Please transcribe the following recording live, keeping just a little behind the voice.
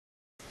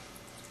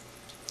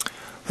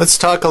Let's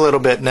talk a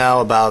little bit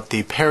now about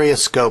the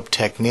Perioscope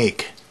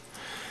technique.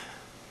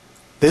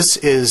 This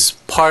is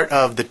part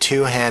of the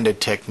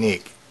two-handed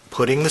technique,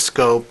 putting the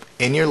scope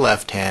in your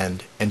left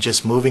hand and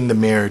just moving the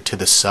mirror to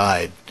the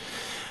side.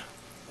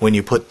 When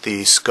you put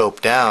the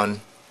scope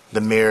down, the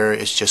mirror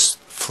is just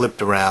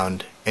flipped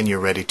around and you're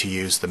ready to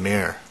use the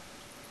mirror.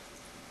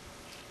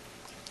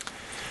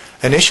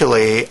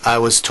 Initially, I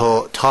was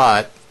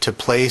taught to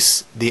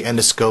place the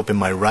endoscope in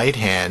my right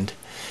hand,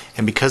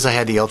 and because I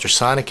had the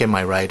ultrasonic in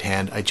my right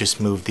hand, I just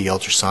moved the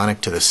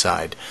ultrasonic to the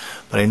side.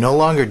 But I no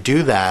longer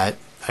do that.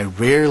 I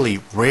rarely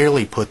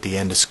put the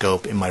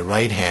endoscope in my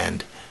right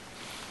hand.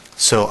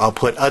 So I'll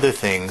put other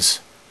things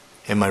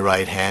in my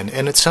right hand,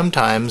 and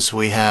sometimes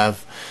we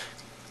have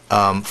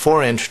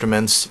 4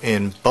 instruments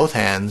in both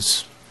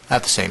hands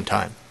at the same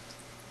time.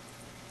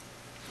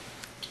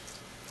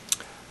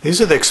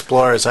 These are the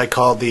Explorers. I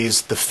call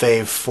these the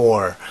Fave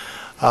 4.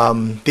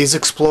 These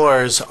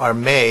Explorers are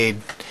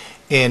made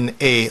in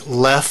a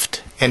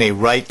left and a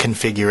right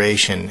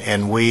configuration,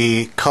 and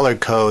we color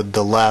code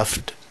the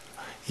left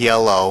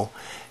yellow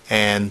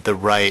and the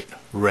right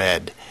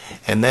red.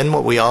 And then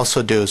what we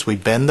also do is we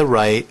bend the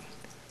right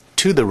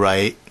to the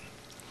right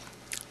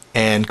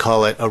and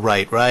call it a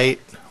right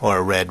or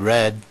a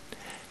red,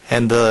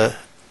 and the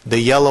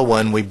yellow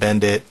one we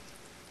bend it,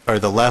 or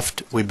the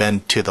left we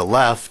bend to the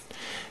left,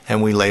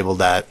 and we label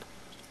that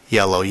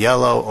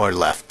yellow or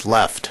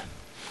left.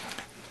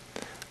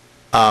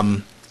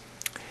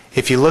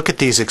 If you look at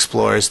these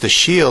Explorers, the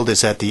shield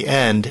is at the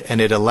end,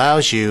 and it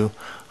allows you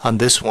on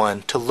this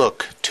one to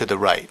look to the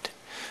right.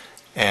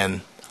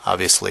 And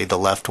obviously the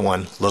left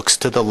one looks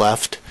to the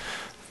left.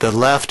 The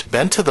left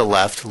bent to the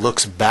left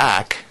looks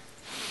back,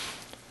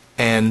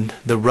 and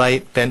the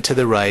right bent to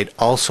the right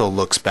also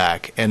looks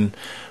back. And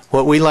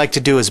what we like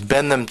to do is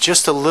bend them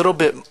just a little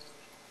bit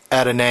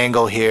at an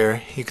angle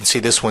here. You can see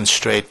this one's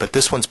straight, but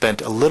this one's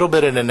bent a little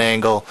bit at an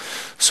angle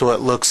so it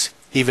looks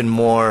even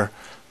more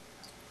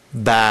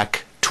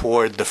back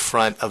toward the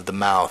front of the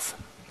mouth.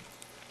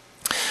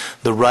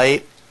 The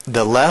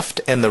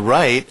left and the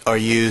right are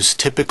used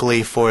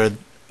typically for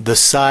the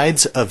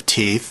sides of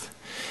teeth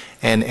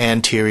and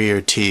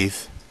anterior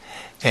teeth,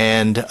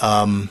 and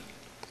the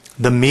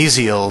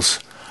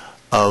mesials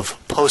of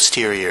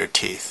posterior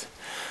teeth.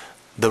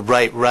 The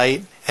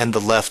right and the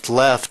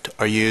left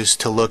are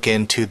used to look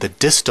into the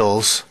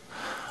distals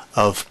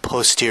of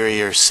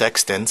posterior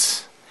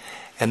sextants,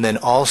 and then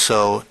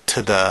also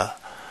to the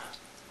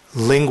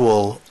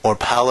lingual or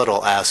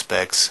palatal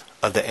aspects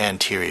of the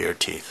anterior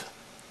teeth.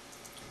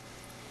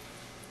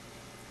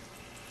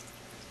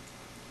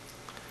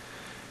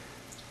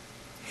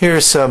 Here are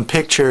some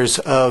pictures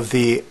of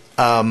the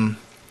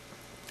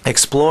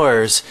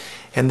Explorers,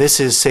 and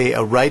this is, say,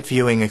 a right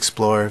viewing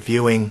Explorer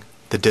viewing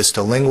the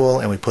distal lingual,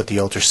 and we put the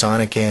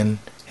ultrasonic in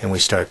and we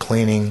start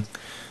cleaning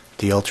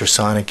the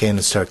ultrasonic in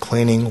and start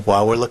cleaning.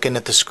 While we're looking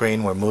at the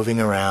screen, we're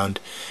moving around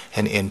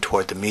and in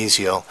toward the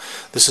mesial.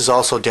 This is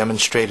also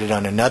demonstrated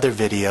on another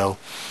video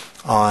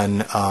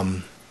on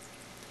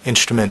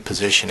instrument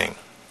positioning.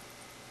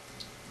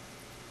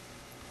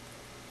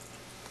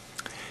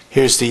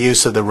 Here's the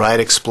use of the right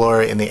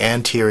Explorer in the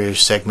anterior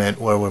segment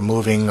where we're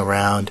moving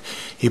around.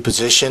 You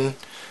position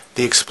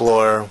the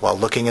Explorer while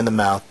looking in the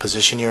mouth,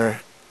 position your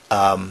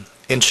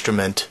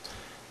instrument,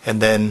 and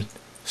then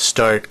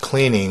start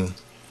cleaning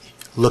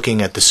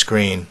looking at the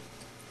screen.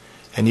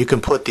 And you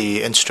can put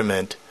the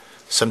instrument,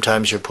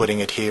 sometimes you're putting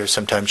it here,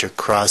 sometimes you're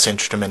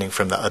cross-instrumenting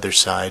from the other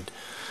side.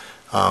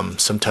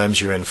 Sometimes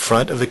you're in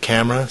front of the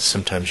camera,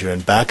 sometimes you're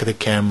in back of the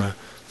camera,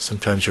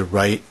 sometimes you're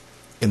right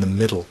in the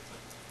middle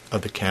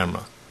of the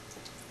camera.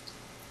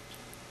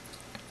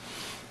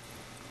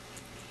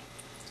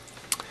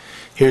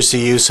 Here's the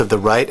use of the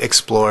right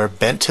Explorer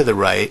bent to the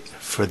right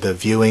for the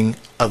viewing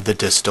of the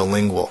distal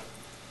lingual.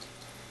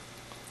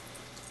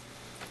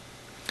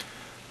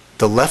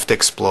 The left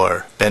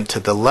Explorer bent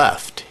to the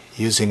left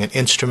using an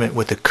instrument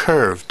with a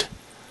curved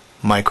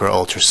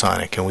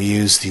micro-ultrasonic, and we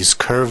use these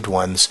curved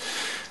ones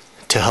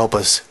to help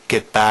us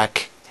get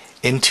back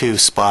into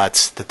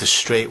spots that the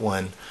straight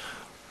one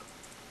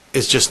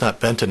is just not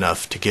bent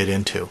enough to get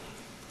into.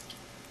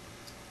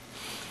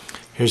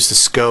 Here's the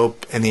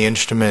scope and the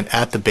instrument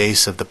at the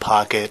base of the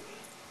pocket.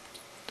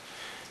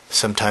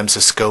 Sometimes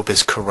the scope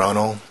is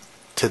coronal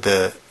to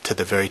the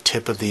very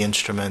tip of the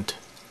instrument.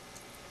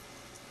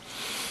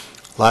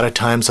 A lot of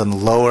times on the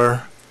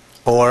lower,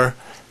 or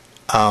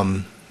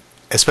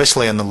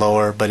especially on the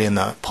lower, but in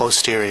the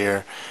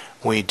posterior,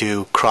 we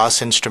do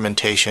cross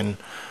instrumentation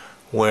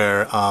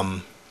where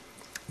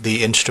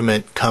the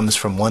instrument comes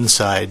from one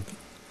side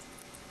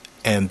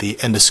and the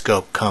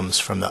endoscope comes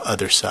from the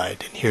other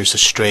side. And here's a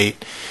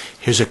straight,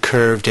 here's a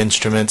curved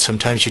instrument.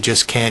 Sometimes you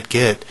just can't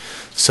get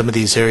some of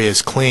these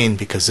areas clean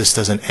because this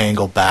doesn't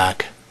angle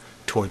back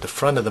toward the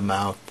front of the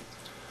mouth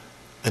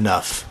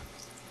enough.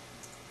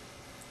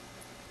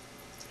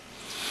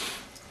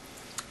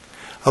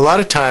 A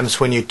lot of times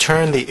when you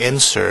turn the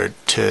insert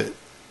to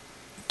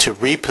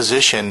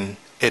reposition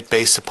it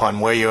based upon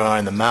where you are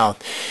in the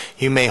mouth,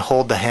 you may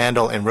hold the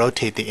handle and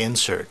rotate the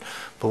insert.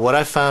 But what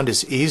I found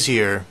is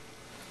easier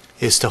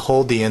is to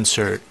hold the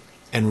insert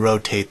and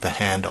rotate the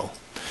handle.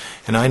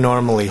 And I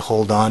normally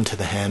hold on to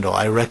the handle.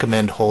 I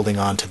recommend holding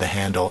on to the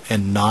handle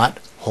and not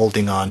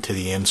holding on to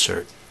the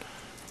insert.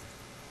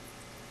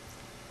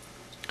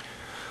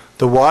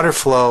 The water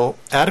flow,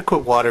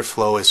 adequate water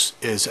flow is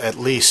at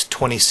least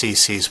 20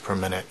 cc's per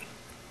minute.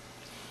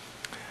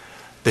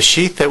 The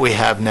sheath that we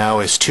have now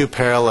is 2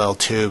 parallel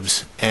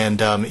tubes,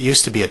 and it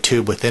used to be a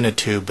tube within a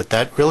tube, but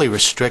that really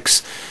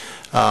restricts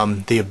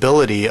the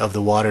ability of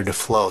the water to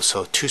flow.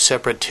 So 2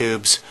 separate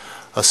tubes,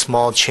 a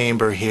small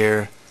chamber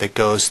here that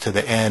goes to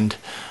the end,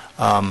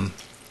 and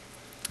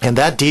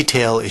that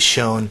detail is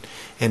shown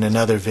in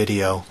another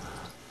video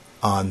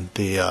on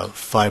the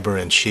fiber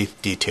and sheath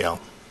detail.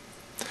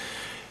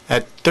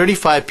 At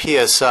 35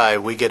 psi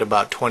we get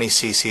about 20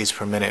 cc's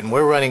per minute, and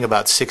we're running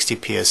about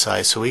 60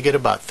 psi, so we get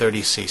about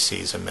 30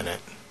 cc's a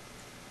minute.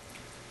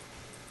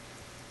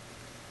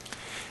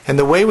 And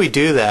the way we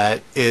do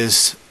that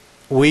is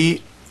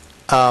we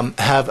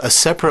have a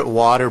separate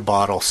water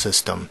bottle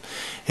system.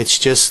 It's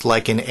just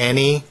like in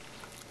any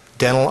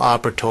dental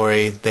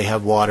operatory, they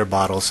have water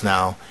bottles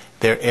now.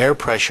 They're air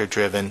pressure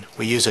driven.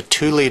 We use a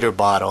 2-liter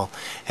bottle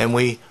and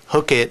we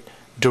hook it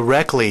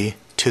directly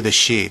to the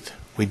sheath.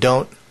 We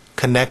don't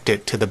connect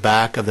it to the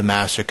back of the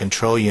master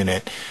control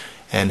unit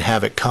and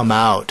have it come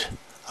out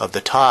of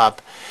the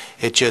top.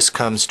 It just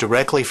comes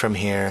directly from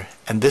here,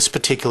 and this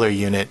particular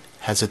unit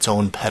has its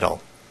own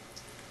pedal.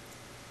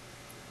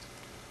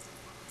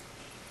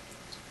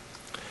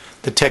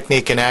 The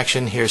technique in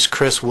action, here's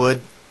Chris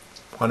Wood,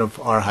 one of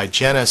our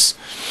hygienists.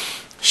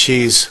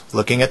 She's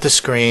looking at the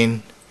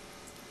screen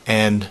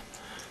and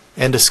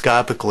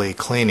endoscopically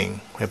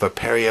cleaning. We have a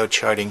perio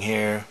charting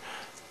here.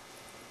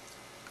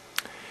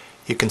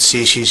 You can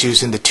see she's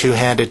using the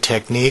 2-handed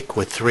technique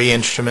with 3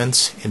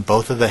 instruments in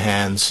both of the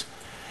hands,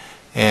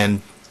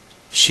 and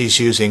she's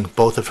using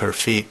both of her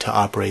feet to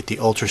operate the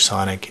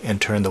ultrasonic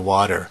and turn the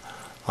water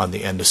on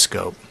the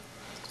endoscope.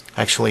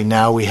 Actually,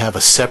 now we have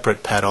a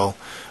separate pedal.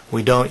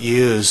 We don't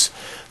use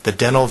the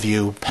Dental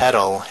View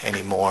pedal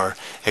anymore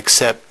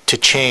except to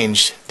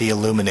change the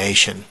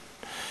illumination,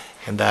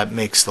 and that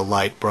makes the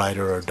light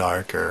brighter or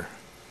darker.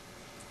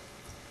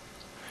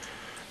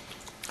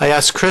 I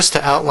asked Chris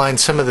to outline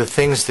some of the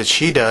things that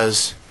she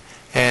does,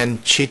 and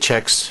she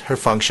checks her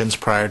functions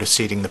prior to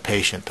seating the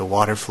patient: the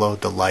water flow,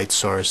 the light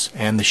source,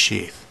 and the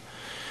sheath.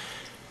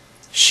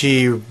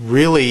 She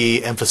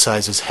really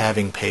emphasizes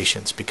having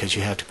patience because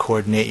you have to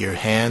coordinate your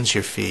hands,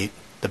 your feet,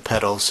 the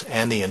pedals,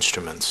 and the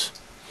instruments.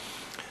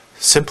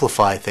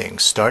 Simplify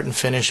things. Start and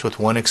finish with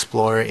one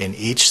explorer in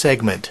each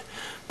segment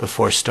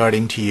before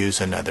starting to use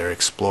another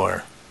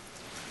explorer.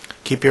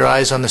 Keep your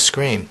eyes on the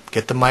screen.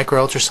 Get the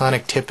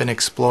micro-ultrasonic tip and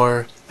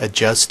explorer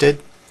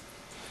adjusted,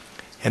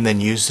 and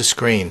then use the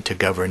screen to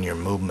govern your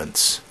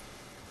movements.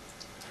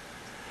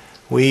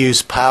 We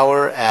use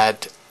power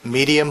at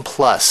medium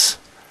plus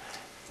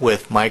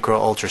with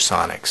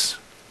micro-ultrasonics.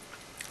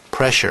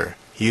 Pressure.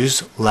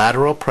 Use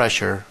lateral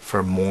pressure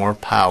for more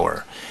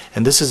power.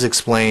 And this is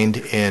explained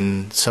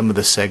in some of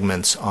the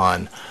segments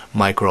on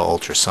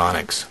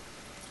micro-ultrasonics.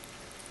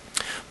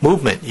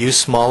 Movement. Use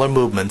smaller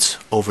movements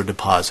over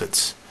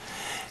deposits.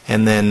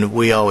 And then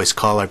we always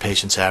call our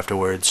patients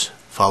afterwards,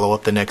 follow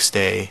up the next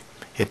day.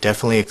 It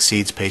definitely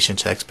exceeds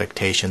patients'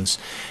 expectations,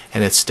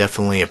 and it's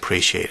definitely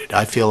appreciated.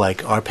 I feel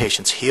like our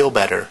patients heal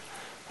better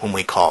when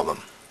we call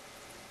them.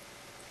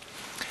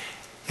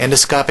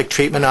 Endoscopic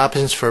treatment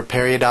options for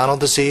periodontal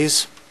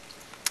disease.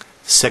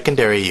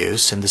 Secondary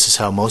use, and this is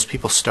how most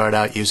people start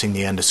out using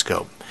the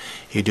endoscope.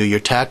 You do your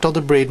tactile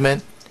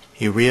debridement,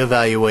 you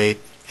reevaluate,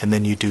 and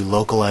then you do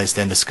localized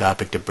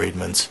endoscopic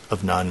debridements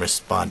of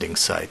non-responding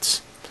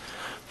sites.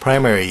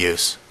 Primary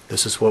use.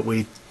 This is what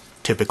we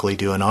typically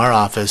do in our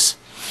office.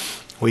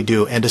 We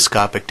do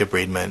endoscopic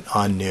debridement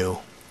on new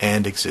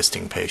and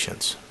existing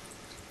patients.